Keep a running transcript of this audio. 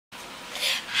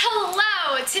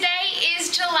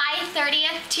July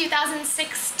 30th,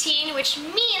 2016, which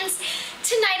means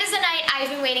tonight is the night I've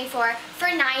been waiting for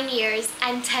 9 years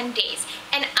and 10 days.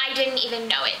 And I didn't even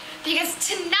know it. Because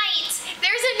tonight,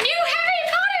 there's a new Harry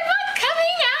Potter book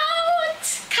coming out!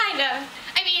 Kind of.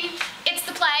 I mean, it's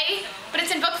the play, but it's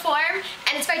in book form,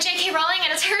 and it's by J.K. Rowling,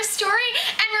 and it's her story,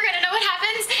 and we're gonna know what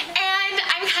happens, and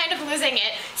I'm kind of losing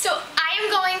it. So I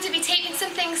am going to be taping some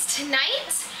things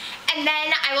tonight, and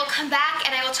then I will come back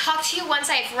and I will talk to you once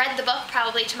I've read the book,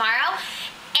 probably tomorrow,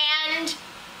 and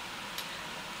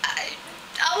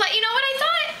I'll let you know what I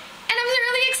thought. And I'm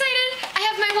really excited. I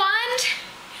have my wand,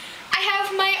 I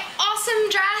have my awesome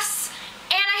dress,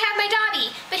 and I have my Dobby,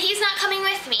 but he's not coming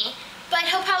with me. But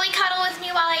he'll probably cuddle with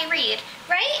me while I read,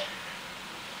 right?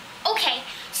 Okay,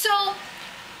 so,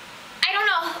 I don't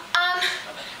know,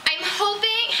 I'm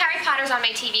hoping, Harry Potter's on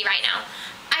my TV right now.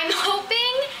 I'm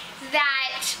hoping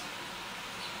that,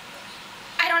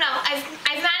 I don't know,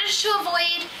 I've managed to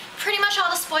avoid pretty much all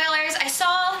the spoilers. I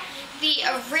saw the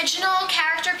original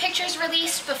character pictures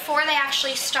released before they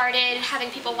actually started having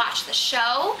people watch the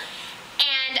show.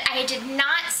 And I did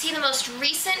not see the most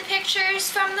recent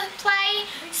pictures from the play,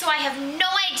 so I have no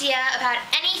idea about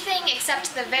anything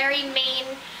except the very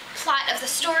main plot of the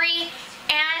story.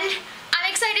 And I'm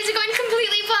excited to go in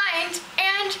completely blind.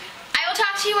 And I will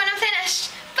talk to you when I'm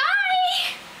finished.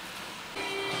 Bye!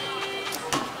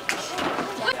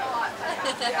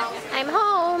 I'm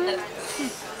home.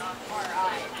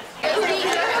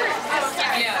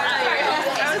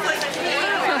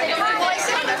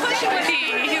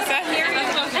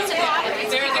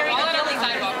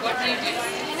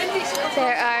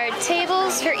 There are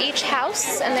tables for each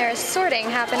house, and there is sorting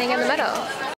happening in the middle.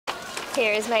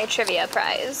 Here's my trivia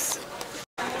prize.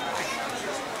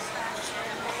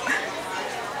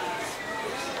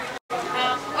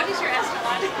 What is your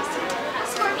astrological sign?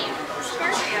 Scorpio.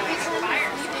 Scorpio. It's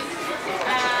fire.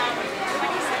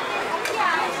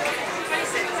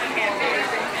 26.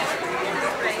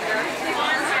 Okay.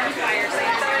 Wands are fire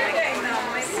signs.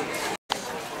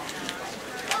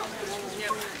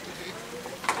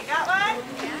 You got one?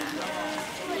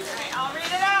 Okay, I'll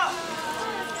read it out.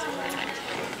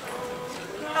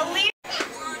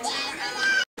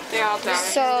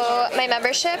 So my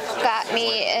membership got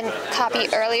me a copy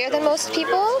earlier than most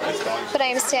people, but I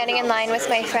am standing in line with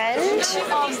my friend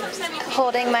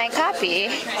holding my copy,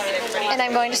 and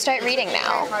I'm going to start reading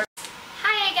now.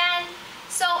 Hi again.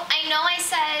 So I know I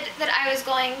said that I was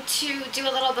going to do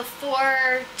a little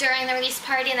before, during the release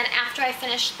party, and then after I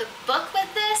finished the book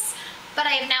with this, but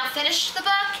I have now finished the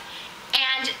book,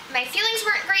 and my feelings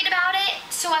weren't great about it,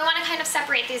 so I want to kind of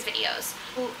separate these videos.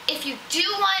 If you do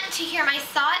want to hear my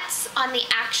thoughts on the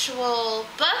actual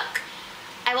book,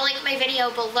 I will link my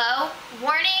video below.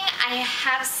 Warning, I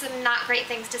have some not great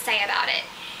things to say about it.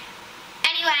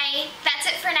 Anyway, that's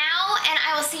it for now, and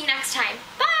I will see you next time.